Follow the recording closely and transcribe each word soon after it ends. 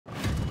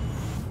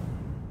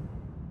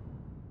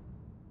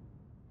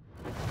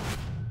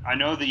I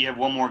know that you have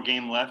one more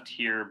game left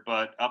here,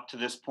 but up to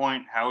this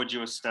point, how would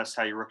you assess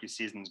how your rookie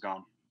season's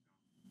gone?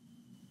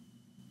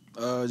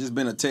 Just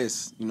been a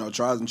test,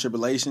 trials and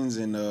tribulations,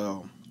 and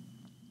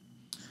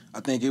I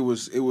think it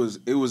was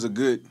a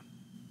good.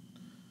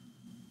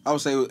 I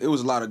would say it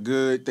was a lot of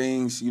good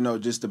things,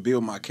 just to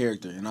build my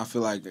character, and I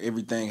feel like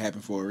everything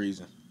happened for a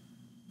reason.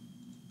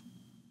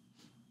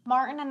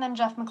 Martin and then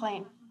Jeff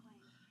McLean.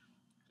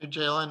 Hey,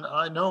 Jalen,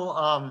 I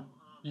know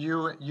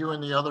you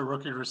and the other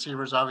rookie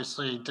receivers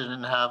obviously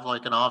didn't have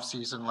like an off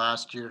season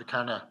last year to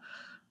kind of,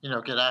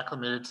 get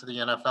acclimated to the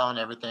NFL and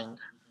everything.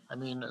 I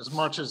mean, as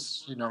much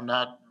as,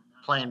 not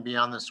playing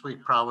beyond this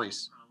week probably,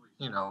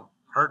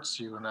 hurts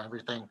you and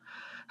everything.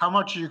 How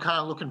much are you kind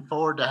of looking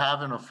forward to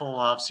having a full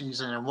off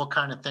season, and what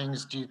kind of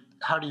things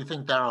how do you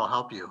think that'll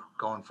help you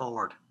going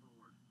forward?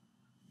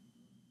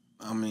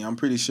 I mean, I'm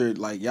pretty sure,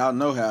 like, y'all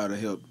know how to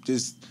help.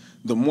 Just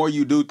the more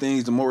you do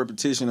things, the more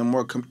repetition, the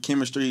more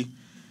chemistry,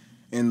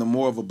 and the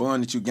more of a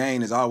bond that you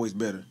gain is always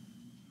better.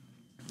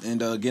 And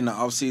getting the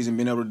off-season,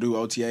 being able to do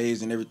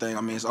OTAs and everything,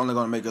 I mean, it's only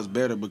going to make us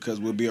better because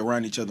we'll be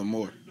around each other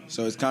more.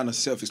 So it's kind of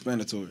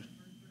self-explanatory.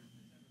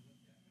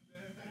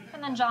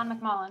 And then John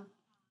McMullen.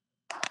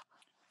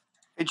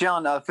 Hey,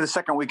 John, for the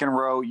second week in a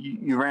row,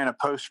 you ran a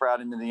post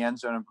route into the end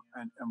zone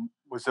and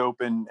was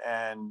open,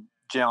 and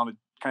Jalen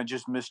kind of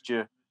just missed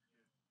you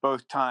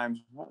both times.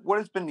 What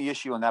has been the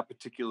issue on that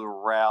particular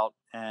route,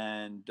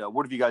 and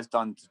what have you guys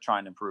done to try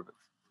and improve it?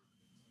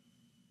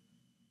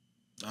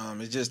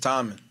 It's just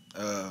timing.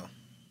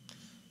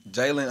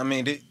 Jalen, I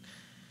mean,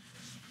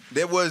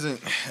 that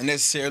wasn't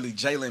necessarily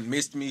Jalen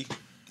missed me.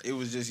 It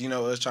was just,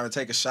 us trying to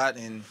take a shot,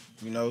 and,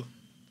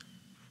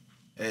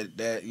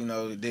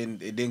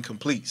 it didn't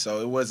complete.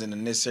 So it wasn't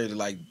necessarily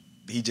like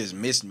he just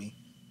missed me.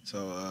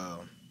 So,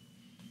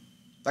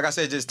 like I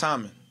said, just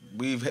timing.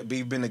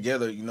 We've been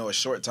together, a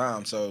short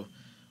time, so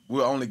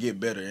we'll only get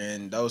better,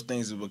 and those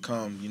things will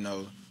become,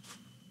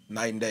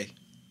 night and day.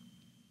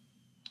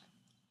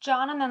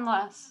 John and then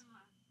Les.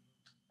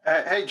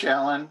 Hey,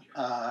 Jalen.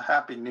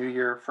 Happy New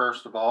Year,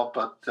 first of all.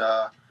 But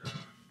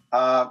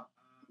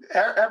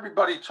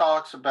everybody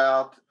talks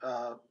about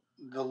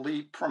the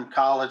leap from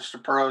college to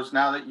pros.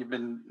 Now that you've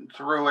been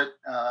through it,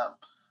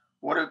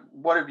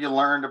 what have you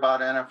learned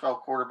about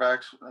NFL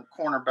quarterbacks,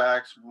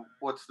 cornerbacks?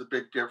 What's the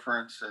big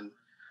difference? And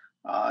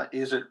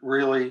is it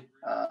really?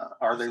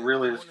 Are they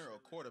really corner or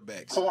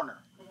quarterbacks?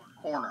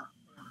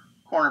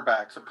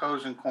 Cornerbacks,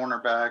 opposing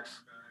cornerbacks,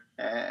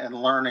 and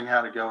learning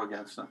how to go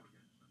against them.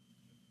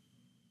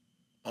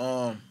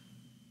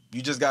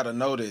 You just got to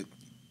know that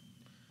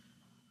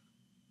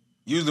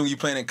usually when you're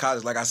playing in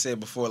college, like I said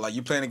before, like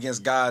you're playing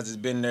against guys that's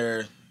been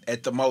there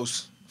at the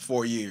most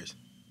 4 years.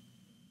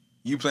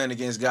 You playing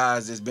against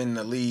guys that's been in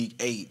the league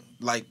 8,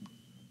 like,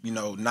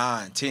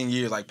 9, 10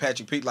 years, like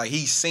Patrick Pete. Like,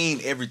 he's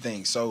seen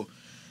everything. So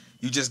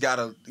you just got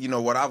to,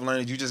 what I've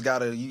learned is you got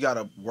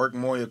to work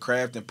more on your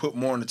craft and put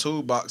more in the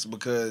toolbox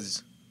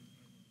because,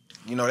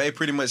 they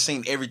pretty much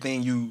seen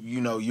everything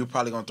you're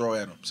probably going to throw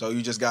at them. So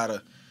you just got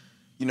to,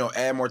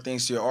 add more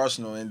things to your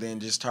arsenal and then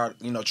just try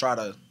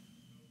to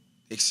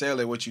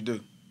excel at what you do.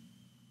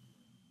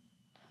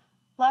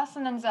 Les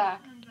and then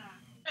Zach.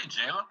 Hey,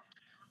 Jalen.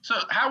 So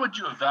how would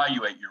you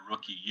evaluate your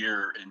rookie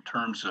year in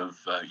terms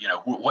of,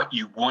 what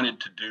you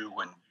wanted to do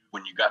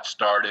when you got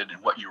started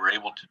and what you were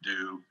able to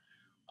do?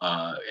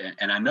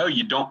 And I know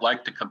you don't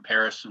like the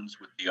comparisons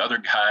with the other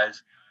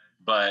guys,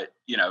 but,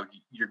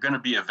 you're going to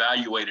be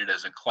evaluated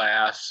as a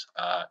class.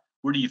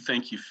 Where do you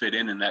think you fit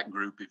in that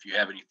group, if you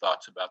have any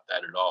thoughts about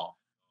that at all?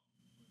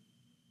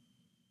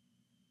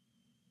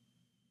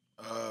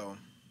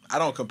 I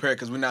don't compare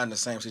because we're not in the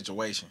same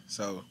situation.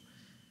 So,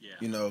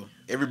 yeah.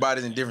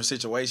 Everybody's in different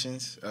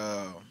situations.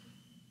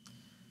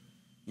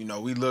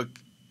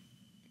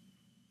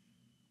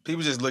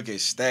 People just look at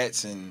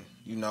stats and,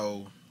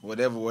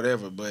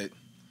 whatever. But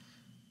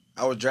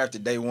I was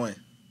drafted day one.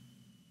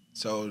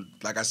 So,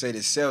 like I said,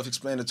 it's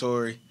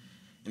self-explanatory,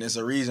 and it's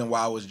a reason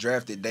why I was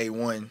drafted day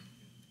one.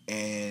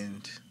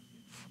 And,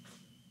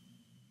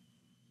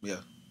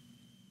 yeah.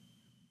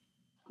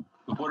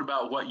 But what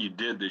about what you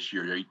did this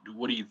year?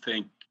 What do you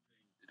think?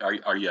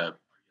 Are you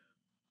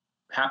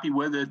happy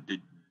with it?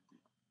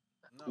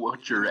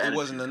 What's your attitude? It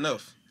wasn't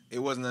enough. It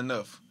wasn't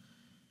enough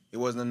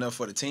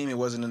for the team. It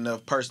wasn't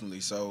enough personally.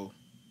 So,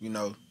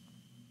 you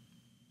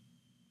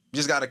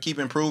just got to keep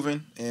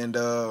improving. And,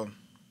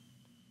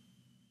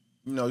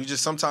 you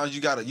just sometimes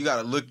you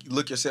gotta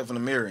look yourself in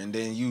the mirror, and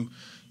then you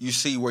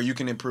see where you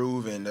can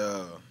improve. And,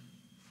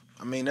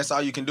 that's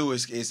all you can do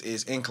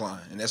is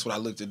incline. And that's what I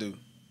look to do.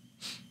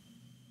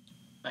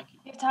 Thank you.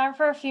 We have time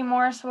for a few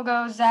more, so we'll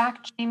go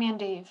Zach, Jamie, and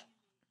Dave.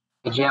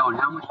 Hey, Jalen,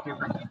 how much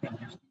different do you think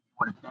your season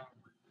would have been if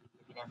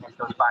you didn't miss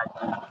those 5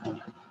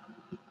 games?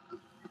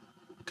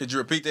 Could you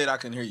repeat that? I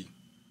couldn't hear you.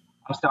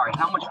 I'm sorry.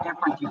 How much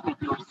different do you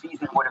think your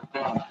season would have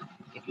been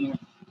if you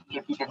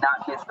did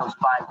not miss those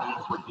 5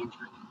 games with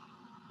injury?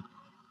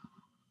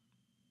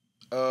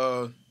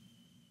 I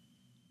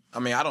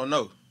don't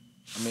know.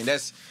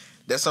 That's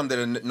that's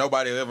something that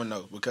nobody will ever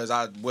know because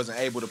I wasn't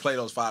able to play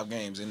those 5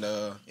 games. And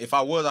if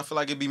I was, I feel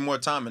like it'd be more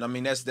timing. I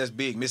mean, that's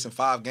big, missing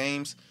 5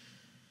 games.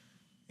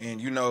 And,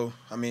 you know,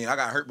 I mean, I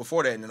got hurt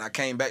before that, and then I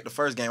came back the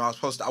first game. I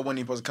wasn't even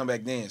supposed to come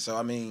back then. So,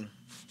 I mean,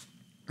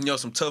 you know,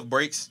 some tough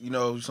breaks, you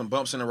know, some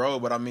bumps in the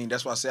road. But, I mean,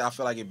 that's why I say I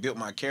feel like it built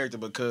my character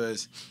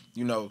because,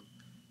 you know,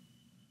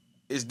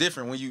 it's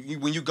different. When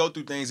you go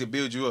through things, it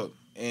builds you up.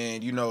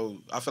 And, you know,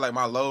 I feel like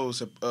my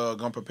lows are going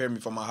to prepare me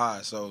for my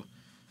highs. So,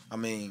 I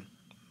mean,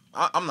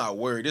 I'm not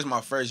worried. This is my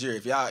first year.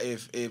 If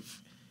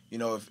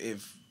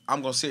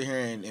I'm going to sit here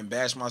and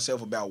bash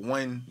myself about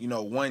one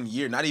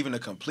year, not even a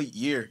complete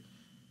year,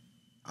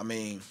 I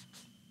mean,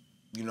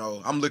 you know,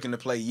 I'm looking to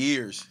play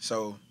years.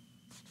 So,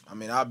 I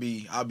mean, I'll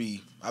be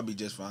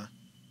just fine.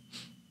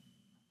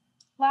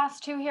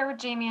 Last 2 here with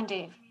Jamie and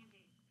Dave.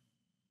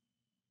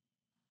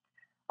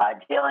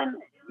 Jalen,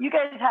 you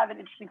guys have an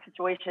interesting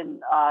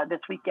situation this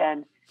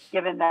weekend,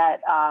 given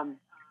that,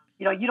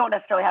 you know, you don't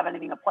necessarily have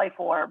anything to play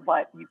for,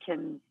 but you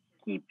can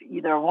keep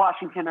either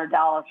Washington or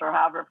Dallas or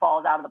however it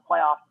falls out of the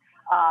playoffs.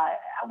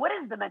 What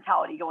is the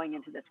mentality going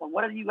into this one?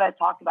 What have you guys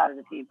talked about as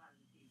a team?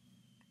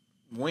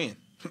 Win.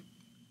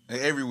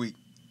 Every week.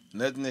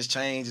 Nothing has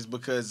changed. It's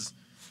because,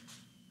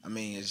 I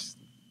mean,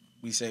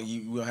 we say we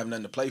don't have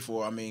nothing to play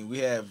for. I mean, we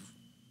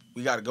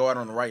got to go out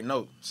on the right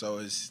note. So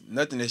it's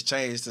nothing has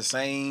changed. It's the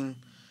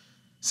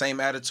same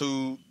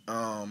attitude,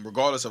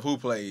 regardless of who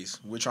plays.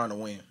 We're trying to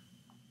win.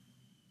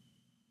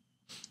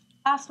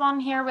 Last one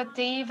here with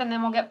Dave, and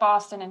then we'll get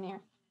Boston in here.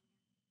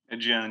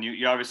 And Jen,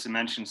 you obviously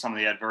mentioned some of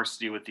the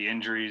adversity with the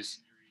injuries.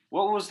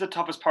 What was the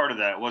toughest part of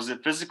that? Was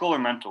it physical or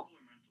mental?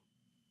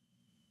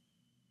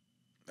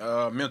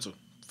 Mental.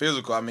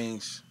 Physical, I mean,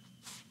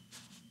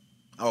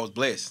 I was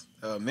blessed.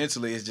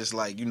 Mentally, it's just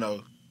like, you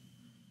know,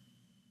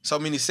 so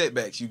many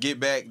setbacks. You get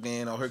back,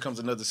 then here comes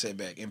another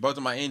setback. And both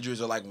of my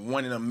injuries are like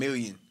 1 in a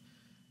million.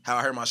 How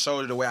I hurt my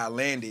shoulder, the way I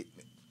landed,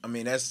 I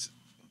mean,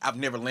 I've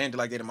never landed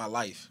like that in my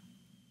life.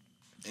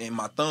 And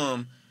my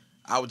thumb,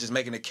 I was just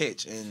making a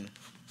catch and,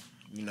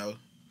 you know,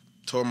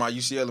 tore my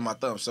UCL in my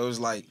thumb. So it's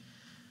like,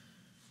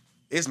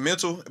 it's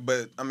mental,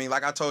 but, I mean,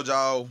 like I told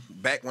y'all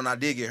back when I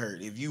did get hurt,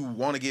 if you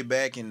want to get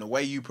back and the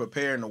way you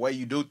prepare and the way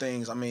you do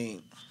things, I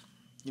mean,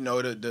 you know,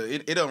 it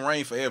doesn't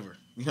rain forever.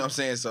 You know what I'm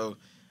saying? So,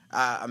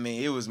 I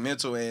mean, it was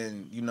mental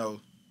and, you know,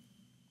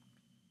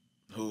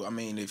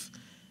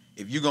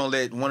 if you're going to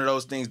let one of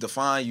those things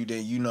define you,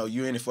 then, you know,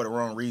 you're in it for the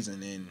wrong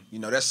reason. And, you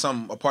know, that's a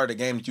part of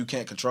the game that you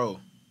can't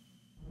control.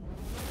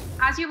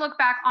 As you look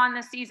back on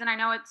this season, I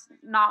know it's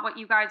not what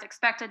you guys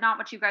expected, not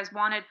what you guys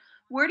wanted.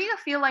 Where do you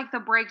feel like the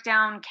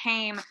breakdown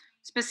came,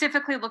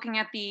 specifically looking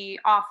at the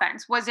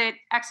offense? Was it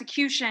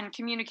execution,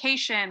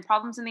 communication,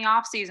 problems in the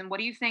offseason? What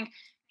do you think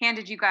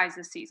handed you guys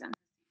this season?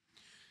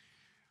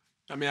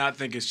 I mean, I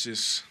think it's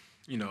just,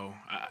 you know,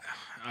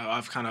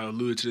 I've kind of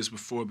alluded to this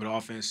before, but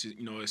offense,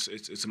 you know,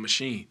 it's a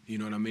machine. You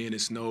know what I mean?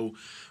 It's no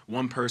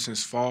one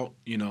person's fault.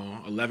 You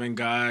know, 11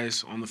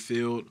 guys on the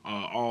field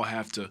all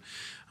have to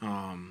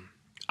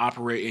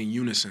operate in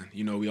unison.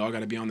 You know, we all got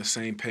to be on the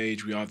same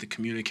page. We all have to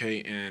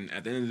communicate, and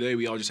at the end of the day,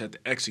 we all just have to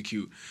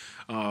execute.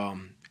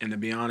 And to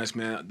be honest,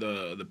 man,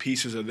 the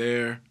pieces are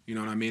there. You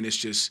know what I mean? It's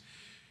just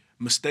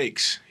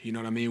mistakes. You know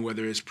what I mean?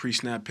 Whether it's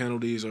pre-snap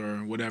penalties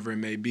or whatever it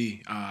may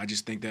be. I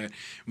just think that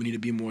we need to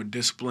be more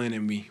disciplined,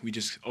 and we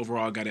just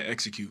overall got to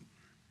execute.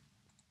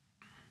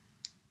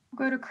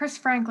 We'll go to Chris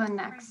Franklin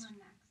next.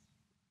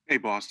 Hey,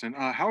 Boston.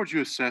 How would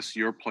you assess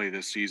your play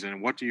this season,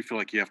 and what do you feel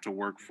like you have to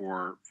work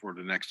for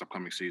the next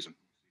upcoming season?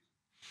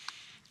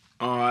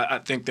 I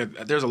think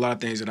that there's a lot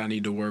of things that I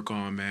need to work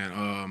on,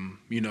 man.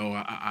 You know,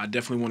 I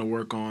definitely want to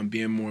work on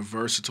being more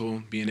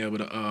versatile, being able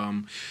to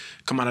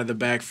come out of the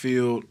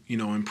backfield, you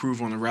know,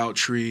 improve on the route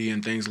tree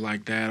and things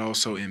like that.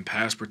 Also in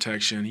pass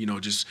protection, you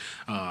know, just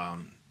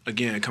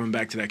again, coming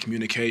back to that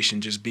communication,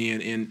 just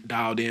being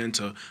dialed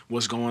into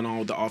what's going on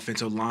with the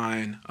offensive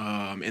line,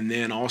 and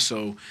then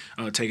also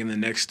taking the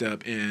next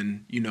step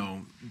in, you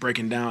know,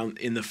 breaking down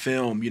in the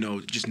film, you know,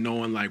 just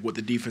knowing like what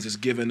the defense is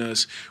giving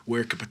us,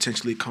 where it could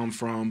potentially come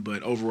from,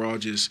 but overall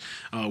just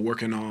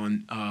working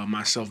on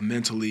myself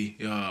mentally,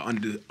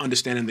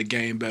 understanding the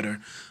game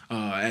better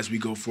as we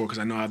go forward, because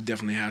I know I've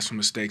definitely had some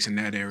mistakes in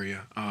that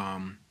area.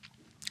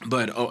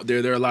 But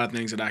there are a lot of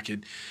things that I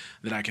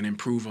can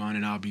improve on,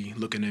 and I'll be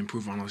looking to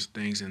improve on those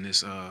things in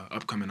this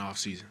upcoming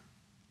offseason.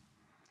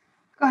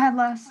 Go ahead,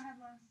 Les.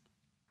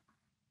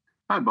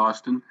 Hi,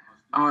 Boston.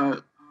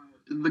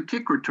 The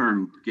kick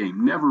return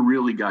game never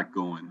really got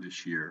going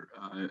this year.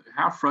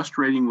 How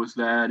frustrating was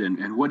that,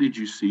 and what did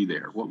you see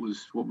there? What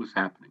was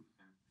happening?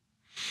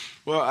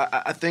 Well,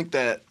 I think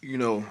that, you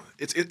know,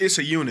 it's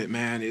a unit,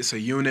 man. It's a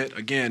unit.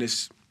 Again,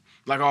 it's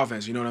like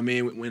offense, you know what I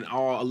mean? When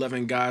all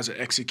 11 guys are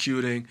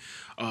executing,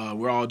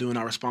 we're all doing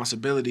our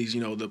responsibilities,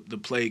 the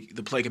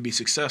play can be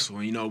successful.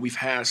 And, we've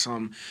had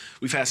some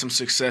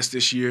success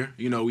this year.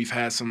 We've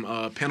had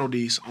some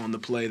penalties on the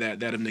play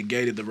that have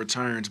negated the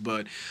returns,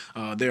 but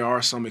there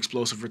are some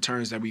explosive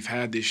returns that we've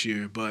had this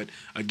year. But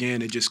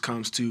again, it just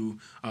comes to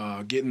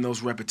getting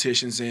those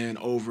repetitions in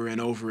over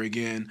and over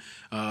again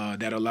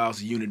that allows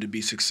the unit to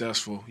be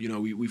successful.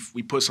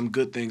 We put some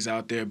good things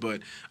out there,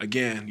 but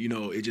again,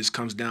 it just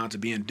comes down to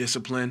being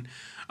disciplined.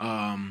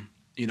 And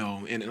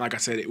like I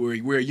said,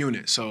 we're a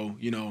unit. So,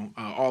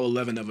 all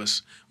 11 of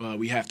us,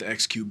 we have to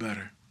execute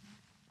better.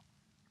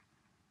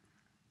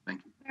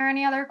 Thank you. Are there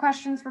any other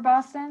questions for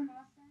Boston?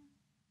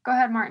 Go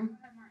ahead, Martin.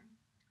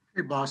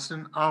 Hey,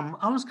 Boston.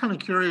 I was kind of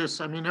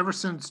curious. I mean, ever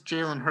since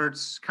Jalen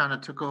Hurts kind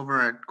of took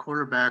over at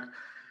quarterback,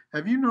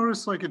 have you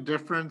noticed like a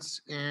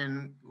difference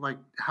in like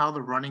how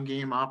the running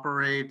game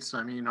operates?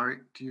 I mean,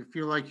 do you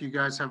feel like you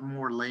guys have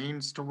more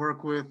lanes to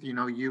work with?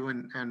 You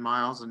and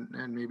Miles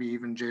and maybe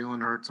even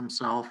Jalen Hurts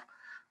himself.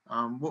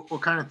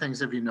 What kind of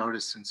things have you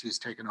noticed since he's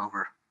taken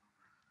over?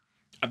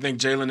 I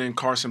think Jalen and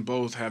Carson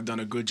both have done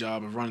a good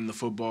job of running the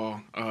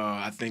football.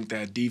 I think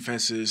that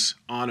defenses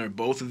honor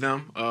both of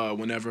them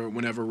whenever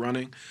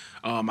running.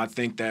 I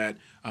think that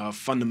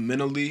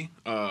fundamentally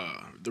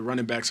the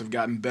running backs have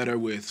gotten better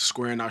with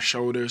squaring our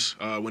shoulders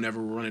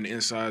whenever we're running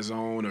inside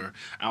zone or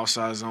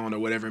outside zone or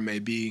whatever it may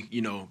be,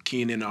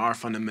 keying into our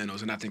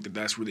fundamentals. And I think that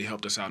that's really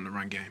helped us out in the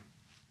run game.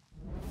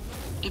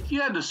 If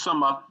you had to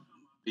sum up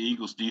the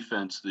Eagles'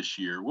 defense this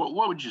year,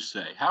 what would you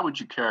say? How would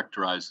you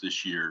characterize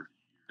this year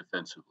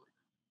defensively?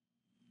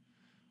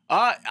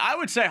 I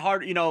would say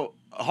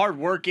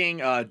hardworking,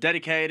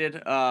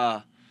 dedicated,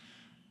 and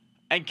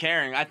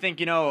caring. I think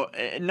it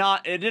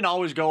didn't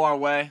always go our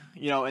way.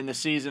 In the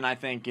season, I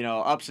think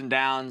ups and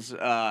downs.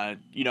 As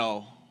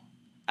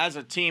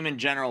a team in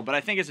general, but I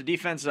think as a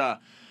defense, no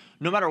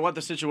matter what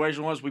the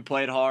situation was, we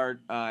played hard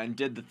and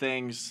did the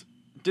things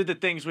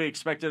we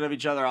expected of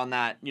each other. On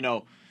that,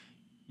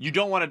 you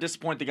don't want to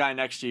disappoint the guy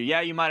next to you. Yeah,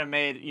 you might have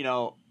made,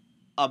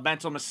 a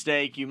mental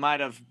mistake. You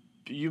might have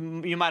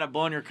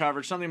blown your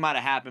coverage. Something might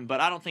have happened, but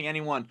I don't think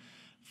anyone,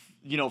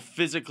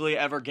 physically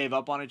ever gave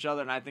up on each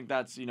other. And I think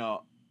that's,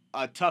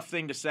 a tough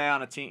thing to say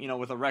on a team,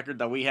 with a record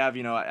that we have.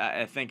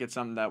 I think it's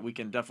something that we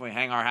can definitely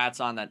hang our hats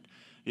on, that,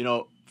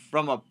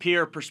 from a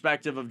peer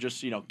perspective of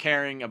just,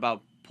 caring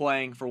about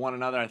playing for one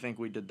another. I think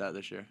we did that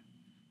this year.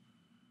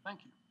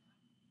 Thank you.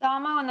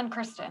 Damo and then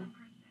Kristen.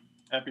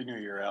 Happy New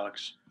Year,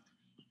 Alex.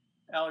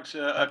 Alex,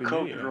 a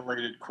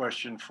COVID-related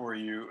question for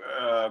you.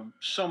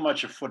 So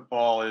much of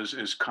football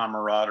is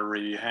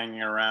camaraderie,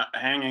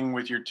 hanging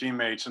with your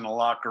teammates in the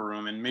locker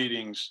room, in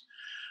meetings,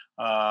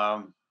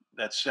 that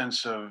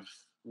sense of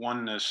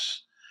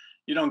oneness.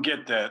 You don't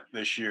get that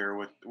this year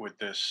with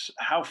this.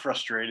 How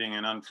frustrating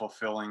and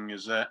unfulfilling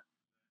is that?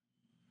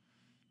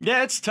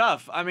 Yeah, it's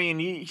tough. I mean,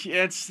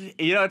 it's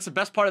the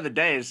best part of the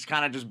day is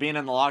kind of just being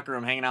in the locker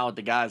room, hanging out with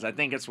the guys. I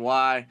think it's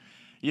why.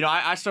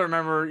 I still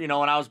remember, when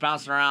I was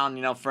bouncing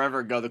around, forever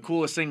ago, the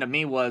coolest thing to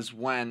me was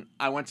when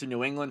I went to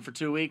New England for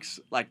 2 weeks.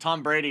 Like,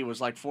 Tom Brady was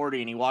like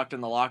 40 and he walked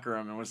in the locker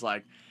room and was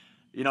like,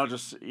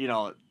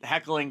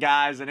 heckling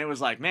guys. And it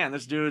was like, man,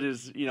 this dude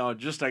is,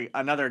 just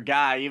another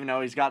guy, even though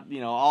he's got,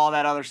 all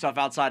that other stuff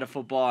outside of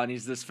football and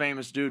he's this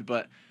famous dude.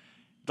 But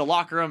the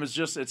locker room is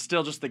it's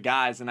still just the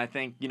guys. And I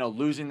think,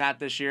 losing that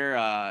this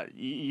year,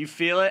 you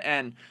feel it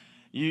and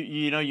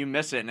you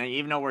miss it. And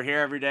even though we're here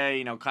every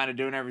day, kind of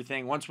doing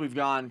everything, once we've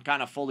gone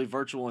kind of fully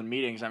virtual in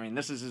meetings, I mean,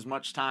 this is as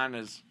much time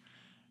as,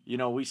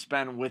 we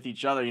spend with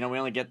each other. We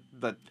only get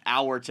the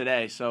hour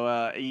today.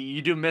 So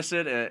you do miss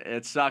it.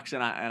 It sucks.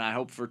 And I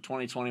hope for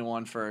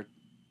 2021 for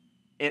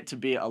it to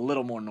be a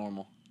little more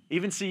normal.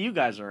 Even see you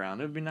guys around.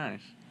 It would be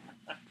nice.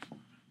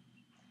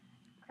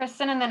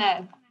 Kristen and then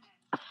Ed.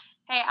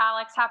 Hey,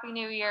 Alex, Happy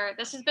New Year.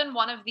 This has been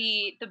one of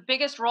the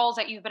biggest roles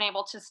that you've been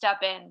able to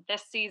step in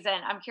this season.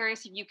 I'm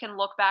curious if you can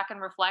look back and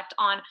reflect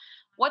on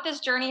what this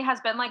journey has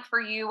been like for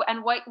you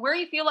and where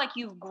you feel like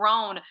you've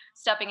grown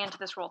stepping into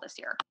this role this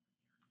year.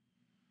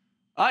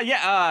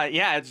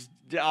 It's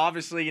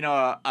obviously,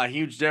 a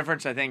huge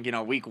difference. I think,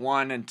 week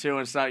 1 and 2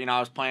 and stuff, I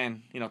was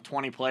playing,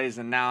 20 plays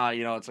and now,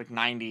 it's like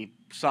 90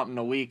 something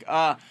a week.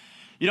 I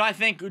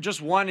think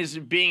just one is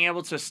being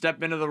able to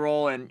step into the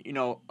role and,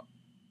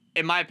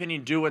 in my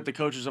opinion, do what the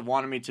coaches have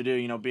wanted me to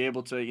do, be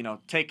able to,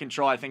 take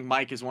control. I think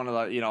Mike is one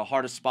of the,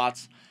 hardest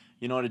spots,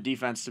 in a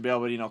defense to be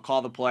able to,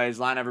 call the plays,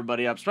 line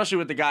everybody up, especially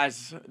with the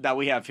guys that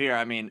we have here.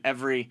 I mean,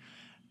 every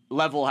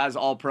level has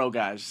all pro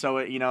guys. So,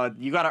 you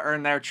got to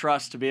earn their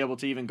trust to be able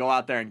to even go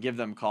out there and give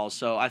them calls.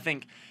 So I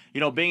think,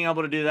 being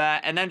able to do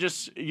that and then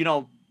just,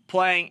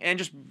 playing and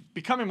just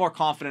becoming more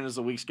confident as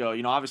the weeks go.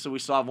 Obviously we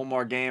still have one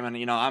more game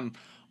and, I'm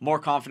more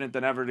confident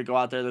than ever to go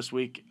out there this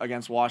week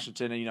against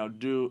Washington and,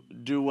 do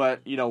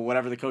what,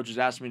 whatever the coaches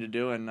asked me to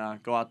do and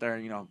go out there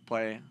and,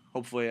 play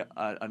hopefully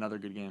another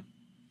good game.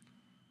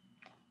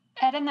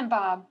 Ed and then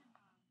Bob.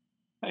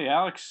 Hey,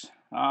 Alex.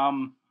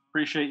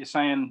 Appreciate you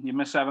saying you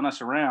miss having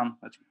us around.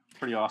 That's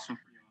pretty awesome.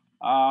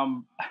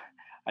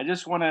 I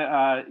just want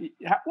to.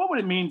 What would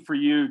it mean for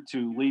you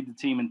to lead the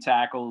team in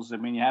tackles? I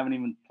mean, you haven't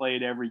even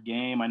played every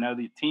game. I know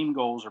the team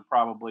goals are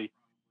probably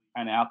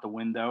kind of out the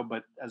window,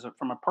 but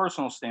from a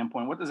personal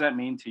standpoint, what does that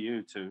mean to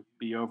you to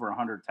be over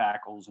 100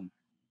 tackles and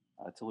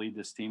to lead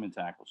this team in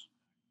tackles?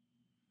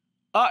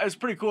 It's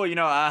pretty cool,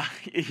 yeah,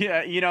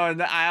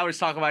 and I always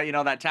talk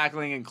about, that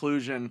tackling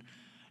inclusion,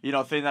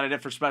 thing that I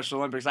did for Special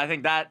Olympics. I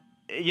think that,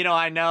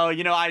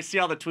 I see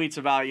all the tweets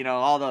about,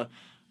 all the,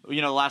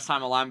 the last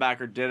time a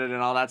linebacker did it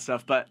and all that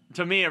stuff. But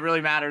to me, it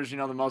really matters,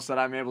 the most that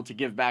I'm able to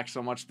give back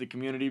so much to the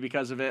community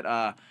because of it.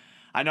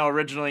 I know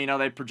originally,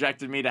 they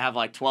projected me to have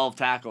like 12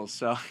 tackles.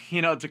 So,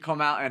 to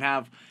come out and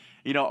have,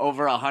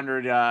 over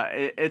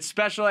 100, it's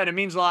special and it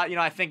means a lot.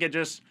 I think it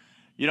just,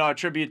 a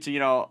tribute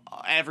to,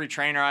 every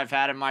trainer I've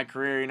had in my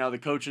career, the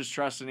coaches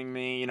trusting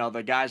me,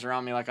 the guys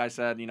around me, like I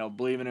said,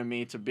 believing in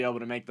me to be able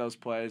to make those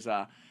plays.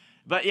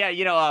 But yeah,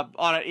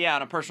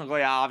 on a personal goal,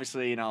 yeah,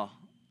 obviously,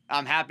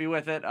 I'm happy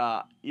with it.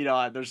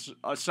 There's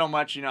so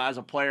much, as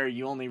a player,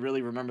 you only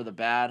really remember the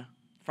bad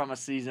from a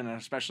season, and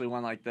especially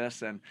one like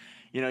this. And,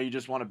 you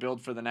just want to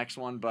build for the next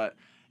one. But,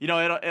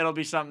 it'll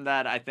be something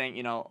that I think,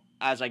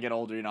 as I get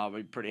older, I'll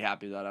be pretty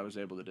happy that I was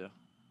able to do.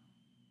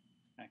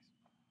 Thanks.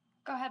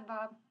 Go ahead,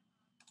 Bob.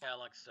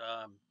 Alex,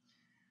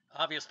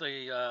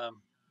 obviously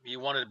you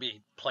wanted to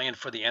be playing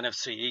for the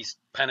NFC East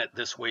pennant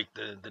this week,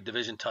 the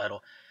division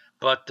title.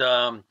 But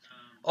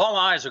all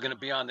eyes are going to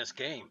be on this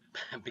game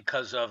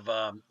because of,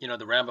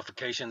 the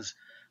ramifications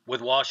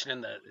with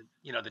Washington.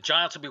 The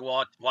Giants will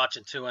be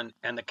watching too,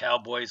 and the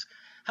Cowboys.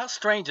 How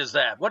strange is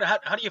that?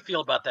 How do you feel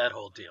about that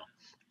whole deal?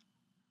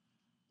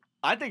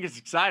 I think it's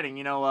exciting.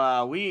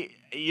 Whoever's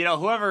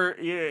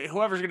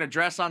going to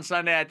dress on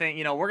Sunday, I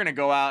think, we're going to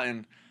go out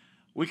and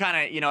we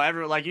kind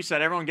of, like you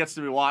said, everyone gets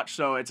to be watched.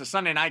 So it's a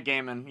Sunday night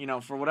game,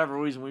 and for whatever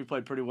reason, we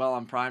played pretty well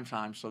on prime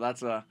time. So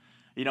that's a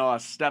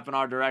step in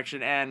our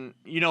direction, and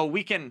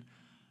we can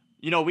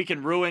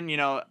ruin,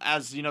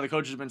 as the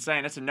coach has been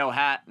saying, it's a no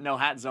hat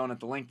zone at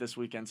the Link this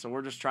weekend. So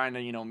we're just trying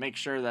to make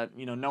sure that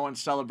no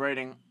one's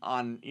celebrating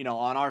on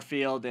our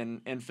field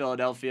in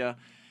Philadelphia,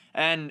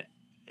 and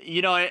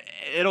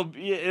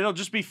it'll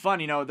just be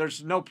fun.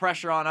 There's no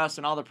pressure on us,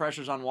 and all the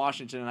pressure's on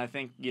Washington. And I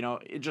think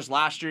just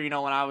last year,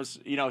 when I was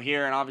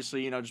here, and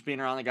obviously just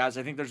being around the guys,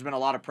 I think there's been a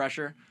lot of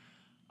pressure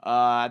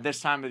at this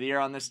time of the year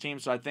on this team.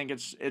 So I think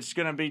it's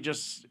gonna be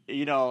just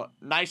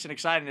nice and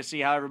exciting to see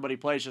how everybody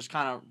plays, just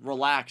kind of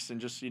relaxed and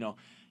just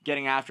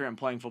getting after it and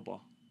playing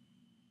football.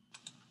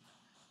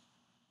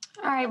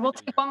 All right, we'll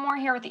take one more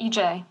here with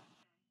EJ.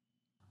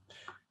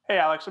 Hey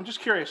Alex, I'm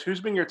just curious,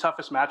 who's been your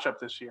toughest matchup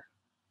this year?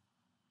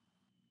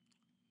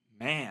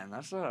 Man,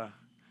 that's a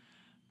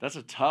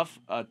tough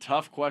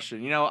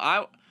question.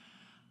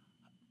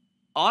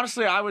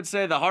 Honestly, I would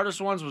say the hardest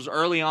ones was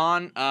early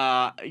on.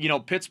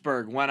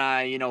 Pittsburgh, when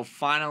I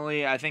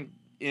finally, I think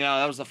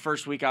that was the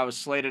first week I was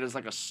slated as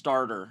like a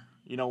starter.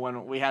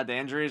 When we had the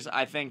injuries,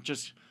 I think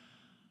just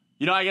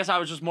I guess I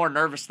was just more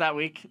nervous that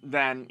week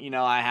than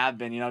I have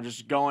been.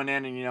 Just going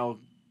in and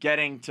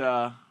getting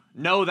to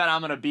know that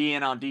I'm going to be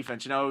in on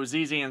defense. It was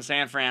easy in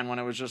San Fran when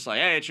it was just like,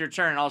 hey, it's your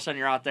turn, and all of a sudden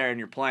you're out there and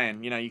you're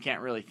playing. You can't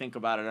really think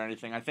about it or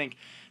anything. I think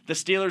the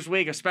Steelers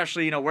week,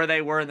 especially, where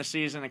they were in the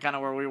season and kind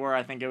of where we were,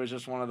 I think it was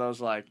just one of those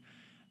like,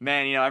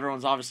 man,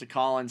 everyone's obviously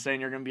calling, saying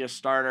you're going to be a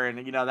starter and,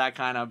 that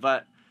kind of.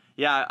 But,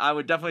 yeah, I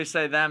would definitely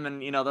say them,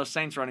 and, those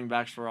Saints running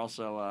backs were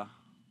also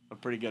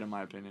pretty good in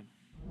my opinion.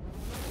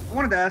 I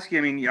wanted to ask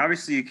you,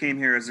 obviously you came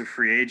here as a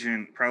free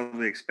agent,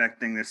 probably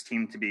expecting this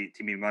team to be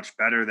much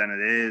better than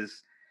it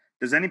is.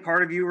 Does any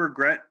part of you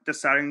regret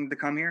deciding to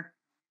come here?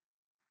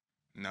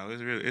 No,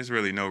 it's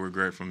really no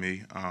regret for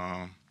me.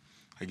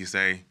 Like you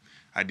say,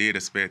 I did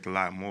expect a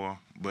lot more,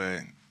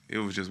 but it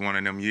was just one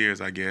of them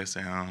years, I guess,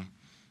 and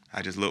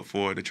I just look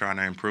forward to trying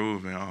to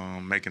improve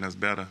and making us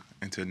better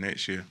into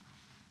next year.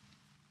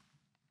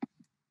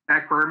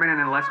 Zach Berman and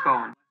then Les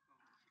Bowen.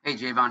 Hey,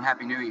 Javon,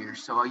 Happy New Year.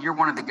 So you're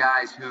one of the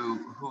guys who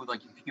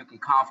like you can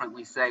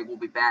confidently say we'll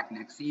be back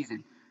next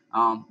season.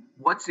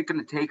 What's it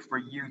going to take for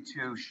you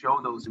to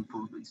show those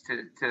improvements,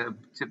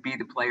 to be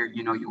the player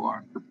you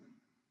are?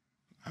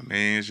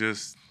 It's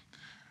just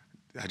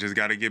I just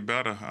got to get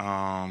better.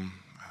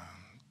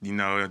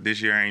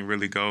 This year ain't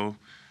really go,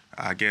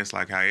 I guess,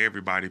 like how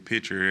everybody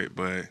picture it.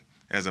 But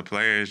as a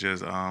player, it's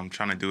just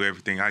trying to do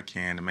everything I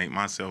can to make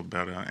myself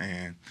better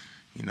and,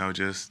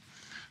 just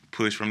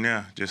push from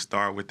there. Just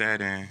start with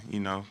that and,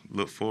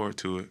 look forward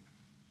to it.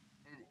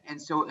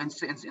 And so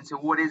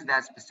what is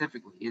that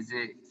specifically? Is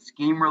it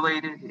scheme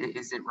related?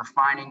 Is it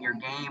refining your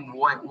game?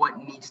 What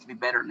needs to be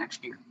better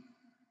next year?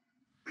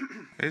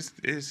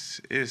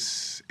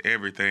 It's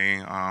everything.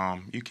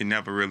 You can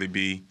never really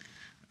be,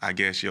 I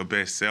guess, your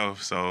best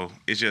self. So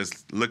it's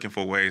just looking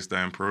for ways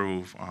to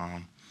improve.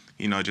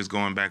 Just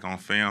going back on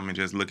film and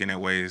just looking at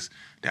ways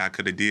that I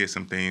could have did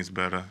some things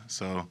better.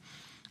 So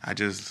I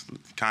just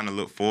kind of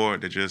look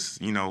forward to just,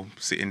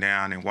 sitting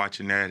down and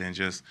watching that and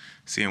just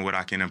seeing what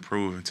I can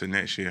improve into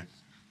next year.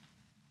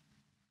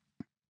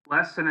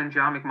 Les and then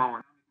John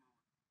McMullen.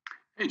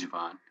 Hey,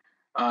 Javon.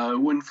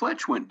 When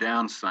Fletch went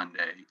down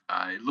Sunday,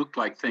 it looked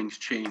like things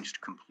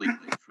changed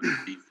completely for the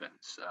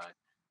defense.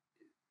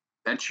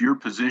 That's your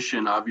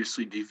position,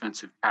 obviously,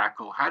 defensive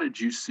tackle. How did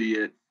you see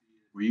it?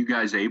 Were you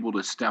guys able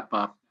to step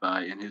up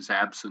in his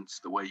absence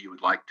the way you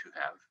would like to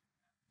have?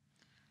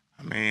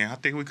 I mean, I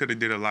think we could have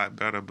did a lot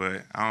better,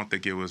 but I don't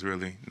think it was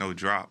really no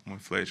drop when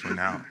Fletch went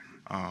out.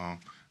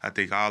 I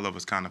think all of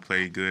us kind of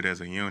played good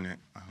as a unit.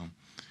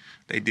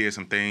 They did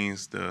some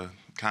things to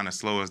kind of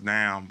slow us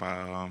down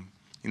by,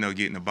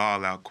 getting the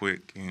ball out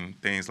quick and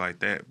things like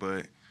that.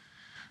 But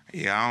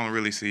yeah, I ain't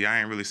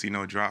really see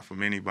no drop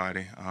from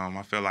anybody.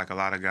 I feel like a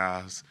lot of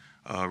guys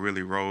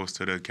really rose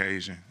to the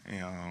occasion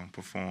and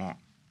performed.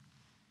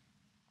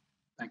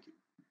 Thank you.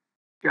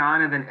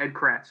 John, and then Ed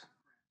Kratz.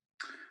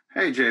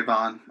 Hey,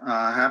 Javon.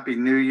 Happy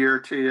New Year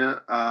to you.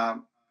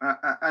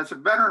 As a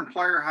veteran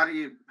player, how do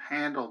you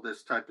handle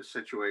this type of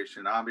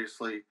situation?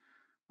 Obviously,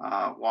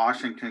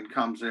 Washington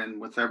comes in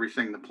with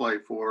everything to play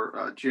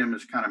for. Jim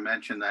has kind of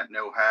mentioned that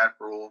no hat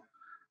rule.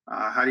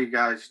 How do you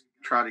guys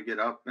try to get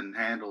up and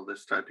handle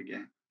this type of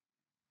game?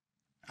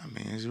 I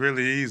mean, it's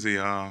really easy.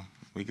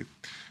 We could,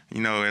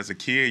 as a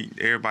kid,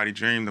 everybody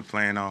dreamed of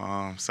playing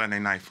on Sunday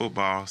Night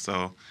Football.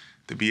 So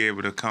to be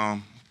able to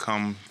come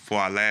for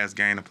our last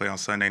game to play on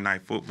Sunday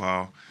Night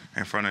Football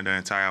in front of the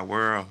entire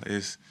world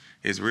is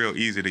real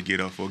easy to get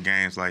up for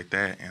games like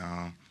that,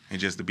 and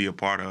just to be a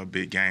part of a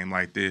big game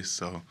like this.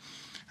 So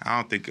I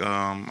don't think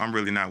I'm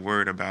really not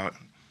worried about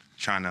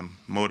trying to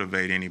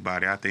motivate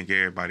anybody. I think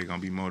everybody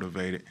gonna be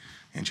motivated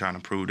and trying to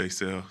prove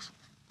themselves.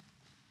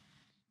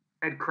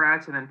 Ed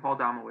Kratz, and then Paul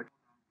Domowitch.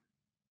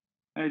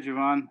 Hey,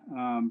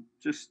 Javon.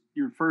 Just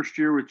your first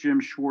year with Jim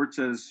Schwartz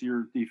as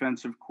your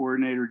defensive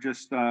coordinator,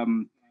 just,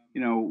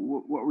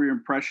 what were your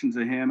impressions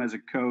of him as a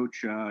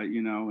coach?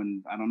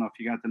 And I don't know if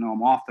you got to know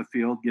him off the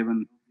field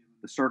given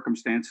the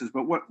circumstances,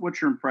 but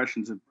what's your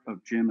impressions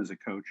of Jim as a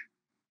coach?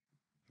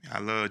 I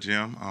love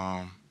Jim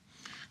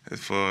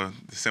for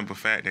the simple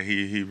fact that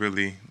he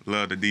really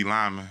loved the D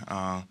lineman.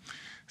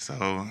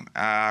 So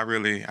I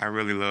really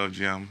love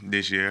Jim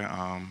this year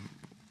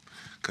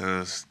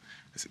because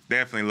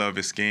definitely love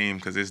his scheme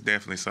because it's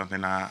definitely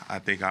something I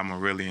think I'm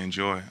gonna really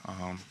enjoy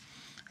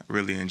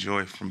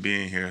from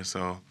being here.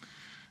 So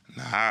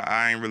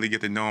I ain't really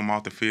get to know him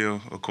off the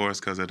field, of course,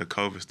 because of the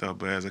COVID stuff.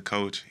 But as a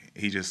coach,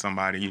 he's just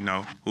somebody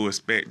who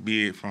expect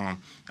big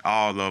from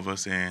all of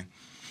us. And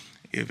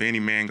if any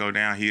man go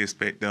down, he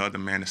expect the other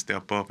man to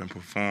step up and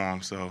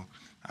perform. So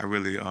I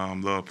really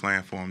love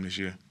playing for him this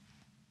year.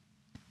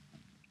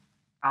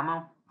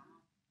 Amo?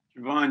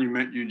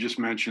 Javon, you just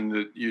mentioned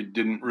that you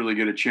didn't really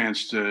get a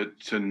chance to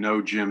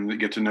know Jim,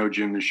 get to know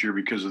Jim this year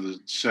because of the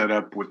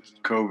setup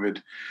with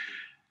COVID.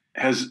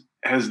 Has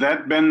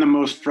that been the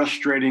most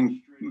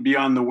frustrating,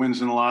 beyond the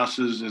wins and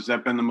losses, has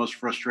that been the most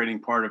frustrating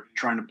part of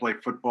trying to play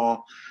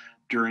football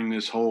during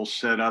this whole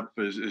setup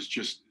is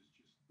just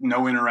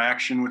no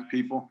interaction with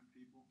people?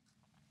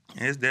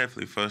 It's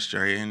definitely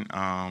frustrating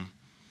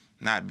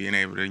not being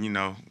able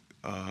to,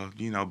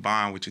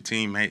 bond with your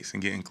teammates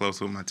and getting close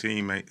with my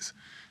teammates.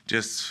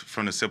 Just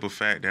from the simple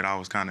fact that I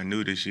was kind of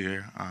new this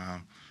year. I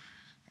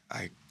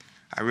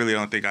really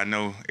don't think I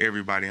know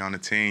everybody on the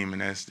team,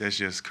 and that's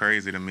just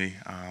crazy to me.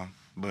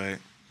 But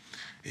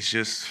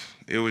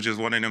it was just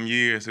one of them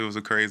years. It was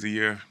a crazy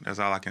year. That's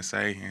all I can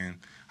say. And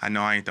I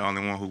know I ain't the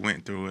only one who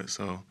went through it,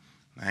 so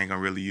I ain't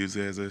gonna really use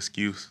it as an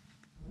excuse.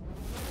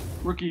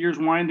 Rookie year's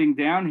winding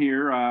down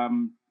here.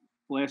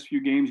 Last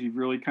few games, you've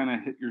really kind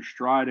of hit your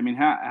stride. I mean,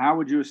 how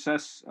would you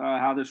assess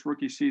how this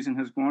rookie season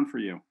has gone for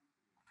you?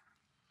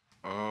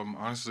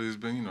 Honestly, it's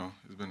been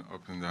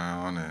up and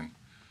down and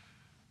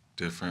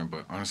different.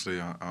 But honestly,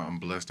 I'm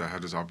blessed I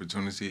had this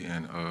opportunity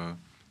and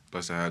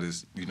blessed I had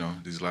this,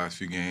 these last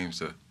few games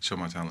to show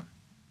my talent.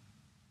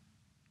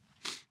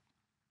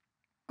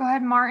 Go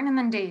ahead, Martin, and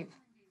then Dave.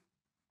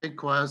 Hey,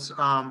 Quez.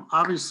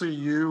 Obviously,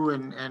 you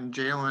and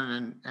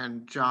Jalen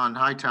and John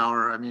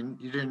Hightower, I mean,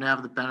 you didn't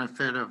have the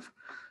benefit of,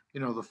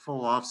 the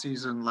full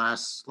offseason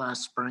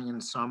last spring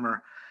and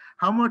summer.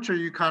 How much are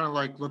you kind of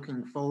like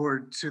looking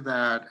forward to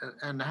that?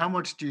 And how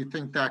much do you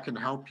think that can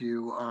help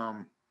you,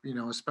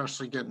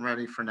 especially getting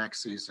ready for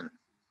next season?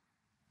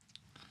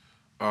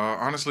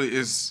 Honestly,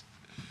 it's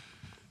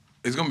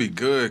going to be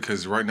good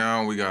because right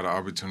now we got an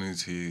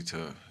opportunity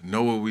to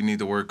know what we need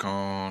to work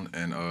on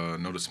and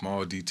know the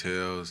small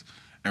details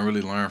and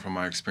really learn from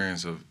my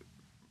experience of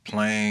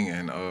playing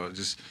and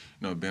just,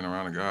 being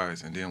around the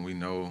guys. And then we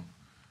know,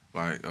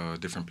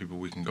 different people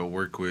we can go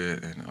work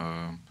with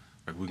and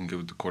we can get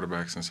with the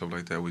quarterbacks and stuff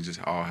like that. We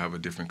just all have a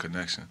different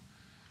connection.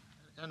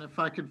 And if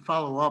I could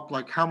follow up,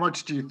 how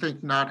much do you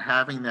think not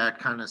having that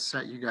kind of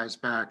set you guys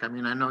back? I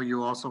mean, I know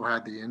you also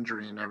had the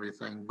injury and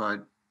everything,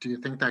 but do you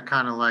think that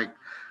kind of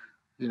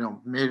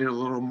made it a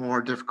little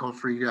more difficult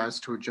for you guys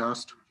to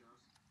adjust?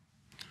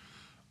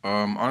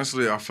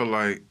 Honestly, I feel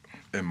like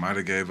it might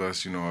have gave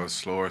us, a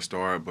slower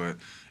start, but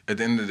at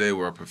the end of the day,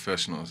 we're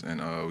professionals,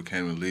 and we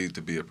came to the league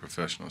to be a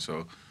professional.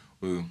 So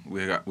we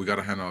got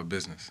to handle our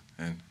business,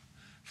 and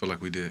I feel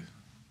like we did.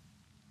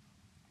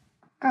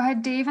 Go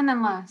ahead, Dave, and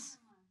then Les.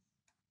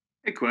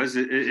 Hey, Quez,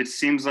 it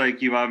seems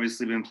like you've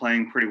obviously been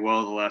playing pretty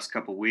well the last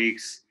couple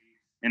weeks.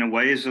 In a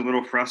way, it's a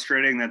little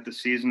frustrating that the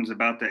season's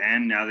about to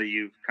end now that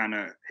you've kind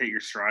of hit your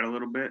stride a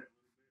little bit.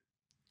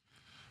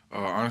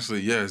 Honestly,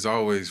 yeah, it's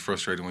always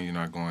frustrating when you're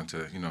not going to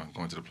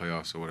the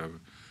playoffs or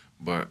whatever.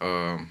 But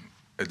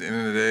at the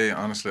end of the day,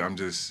 honestly,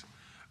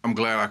 I'm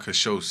glad I could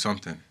show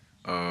something,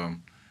 have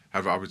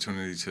an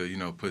opportunity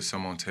to put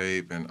some on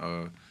tape and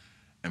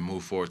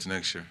move forward to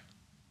next year.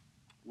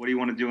 What do you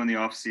want to do in the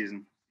off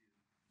season?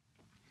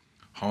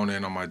 Hone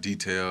in on my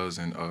details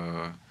and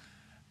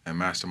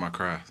master my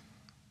craft.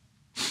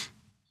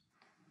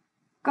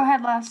 Go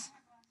ahead, Les.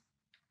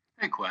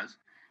 Hey, Quez.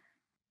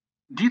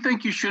 Do you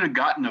think you should have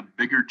gotten a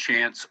bigger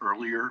chance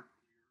earlier?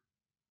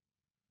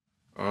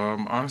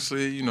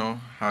 Honestly,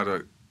 how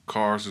the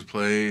cards was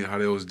played, how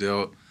they was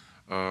dealt.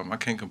 I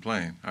can't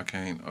complain. I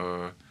can't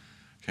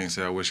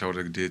say I wish I would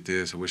have did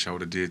this, I wish I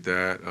would have did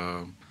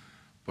that.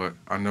 But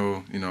I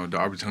know, the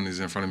opportunity is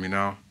in front of me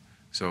now,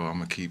 so I'm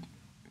gonna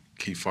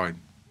keep fighting.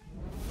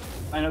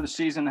 I know the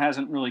season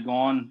hasn't really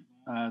gone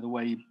the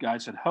way you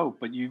guys had hoped,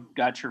 but you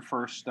got your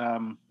first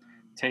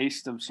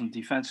taste of some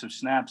defensive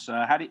snaps.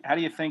 How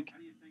do you think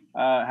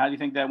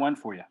that went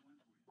for you?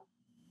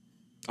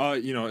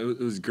 It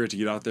was great to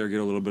get out there,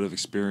 get a little bit of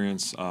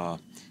experience.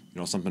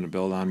 Something to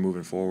build on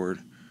moving forward.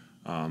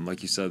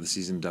 Like you said, the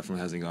season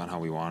definitely hasn't gone how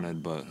we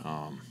wanted, but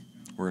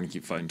we're gonna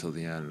keep fighting till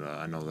the end.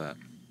 I know that.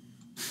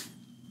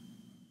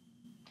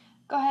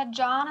 Go ahead,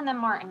 John, and then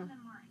Martin.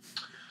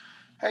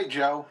 Hey,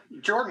 Joe.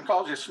 Jordan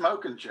calls you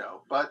Smoking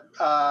Joe, but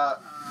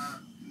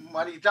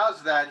when he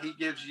does that, he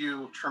gives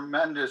you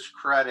tremendous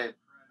credit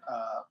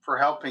for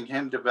helping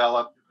him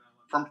develop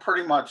from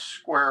pretty much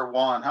square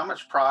one. How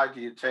much pride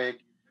do you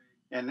take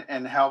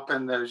in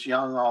helping those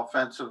young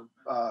offensive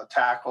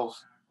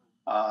tackles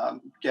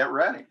get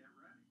ready?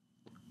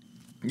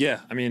 Yeah,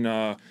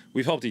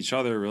 we've helped each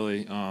other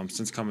really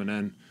since coming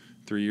in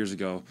 3 years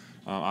ago.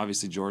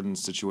 Obviously,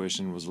 Jordan's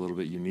situation was a little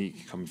bit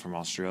unique coming from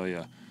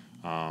Australia.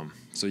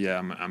 So yeah,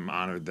 I'm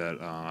honored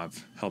that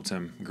I've helped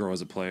him grow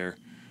as a player,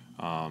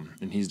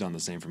 and he's done the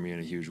same for me in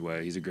a huge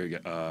way. He's a great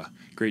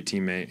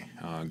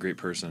teammate, great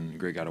person,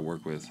 great guy to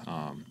work with.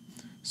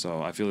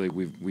 So I feel like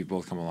we've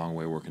both come a long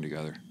way working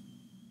together.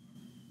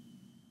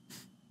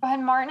 Go ahead,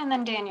 Martin, and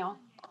then Daniel.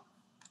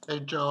 Hey,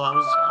 Joe,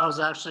 I was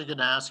actually going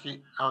to ask you.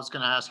 I was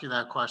going to ask you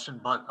that question,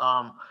 but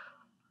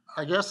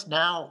I guess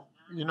now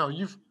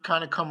you've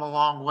kind of come a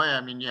long way.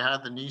 You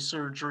had the knee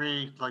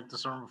surgery like the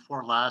summer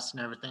before last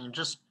and everything.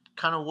 Just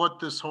kind of what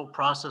this whole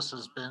process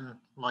has been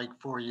like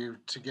for you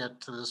to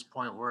get to this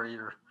point where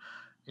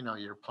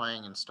you're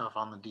playing and stuff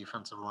on the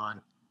defensive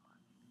line.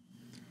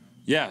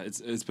 Yeah,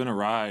 it's been a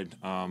ride.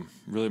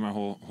 Really, my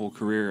whole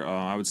career.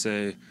 I would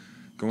say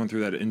going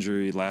through that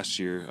injury last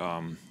year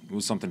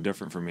was something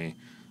different for me.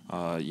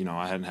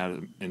 I hadn't had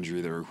an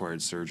injury that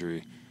required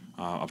surgery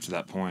up to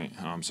that point.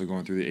 So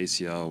going through the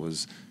ACL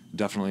was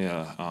definitely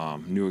a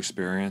new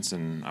experience,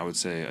 and I would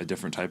say a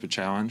different type of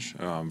challenge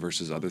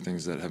versus other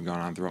things that have gone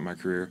on throughout my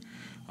career.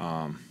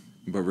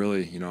 But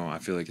really, I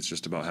feel like it's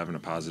just about having a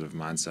positive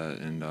mindset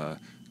and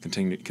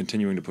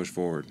continuing to push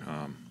forward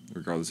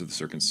regardless of the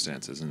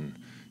circumstances. And,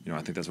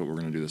 I think that's what we're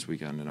going to do this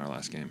weekend in our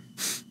last game.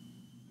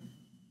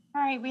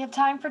 All right, we have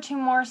time for two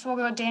more, so we'll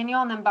go with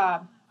Daniel and then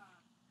Bob.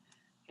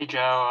 Hey,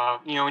 Joe,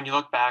 when you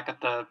look back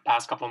at the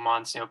past couple of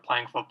months,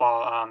 playing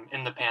football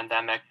in the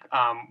pandemic,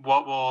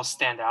 what will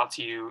stand out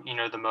to you,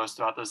 the most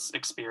about this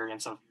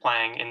experience of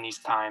playing in these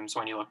times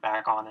when you look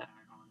back on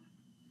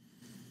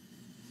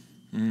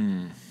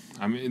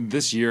it?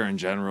 This year in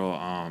general,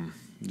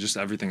 just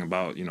everything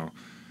about,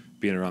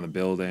 being around the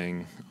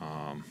building,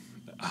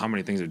 how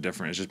many things are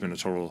different. It's just been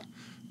a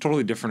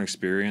totally different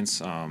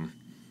experience.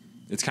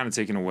 It's kind of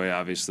taken away,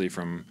 obviously,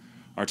 from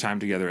our time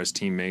together as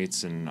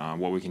teammates and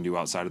what we can do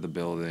outside of the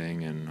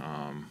building and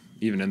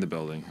even in the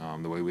building,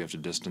 the way we have to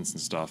distance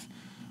and stuff.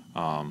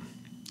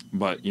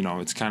 But,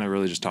 it's kind of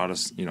really just taught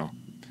us,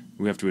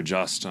 we have to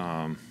adjust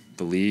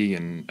the league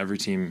and every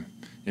team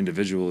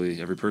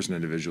individually, every person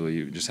individually.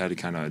 You just had to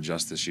kind of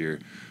adjust this year,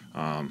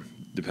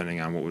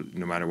 depending on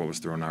no matter what was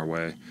thrown our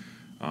way.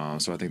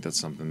 So I think that's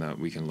something that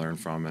we can learn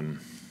from. And,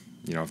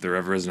 if there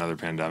ever is another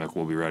pandemic,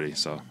 we'll be ready.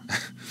 So.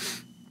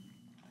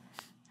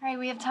 All right,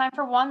 we have time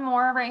for one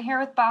more right here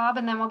with Bob,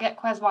 and then we'll get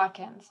Quez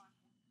Watkins.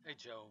 Hey,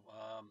 Joe.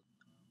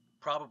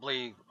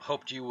 Probably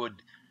hoped you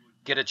would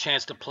get a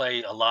chance to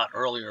play a lot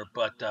earlier,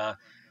 but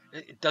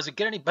does it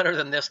get any better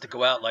than this to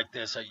go out like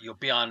this? You'll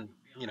be on,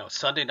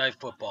 Sunday Night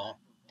Football.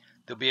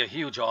 There'll be a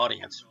huge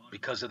audience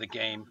because of the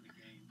game.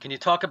 Can you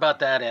talk about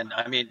that? And,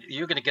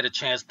 you're going to get a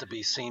chance to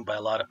be seen by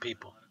a lot of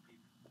people.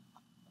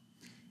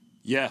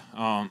 Yeah,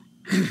 I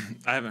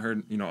haven't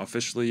heard,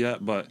 officially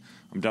yet, but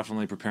I'm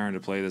definitely preparing to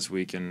play this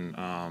week. And,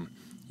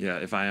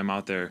 if I am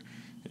out there,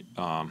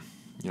 I'm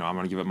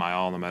going to give it my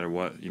all no matter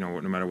what, no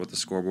matter what the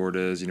scoreboard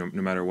is, no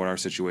matter what our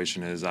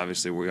situation is.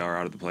 Obviously, we are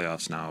out of the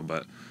playoffs now,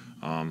 but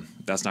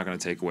that's not going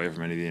to take away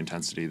from any of the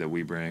intensity that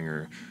we bring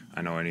or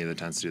I know any of the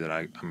intensity that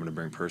I'm going to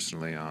bring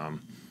personally.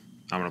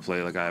 I'm going to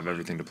play like I have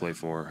everything to play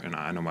for, and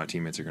I know my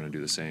teammates are going to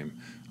do the same.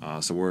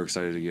 So we're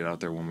excited to get out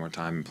there one more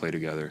time and play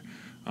together.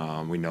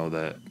 We know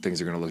that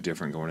things are going to look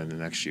different going into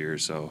next year,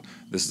 so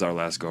this is our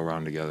last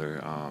go-around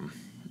together,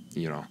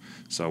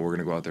 so we're going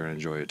to go out there and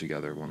enjoy it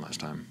together one last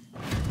time.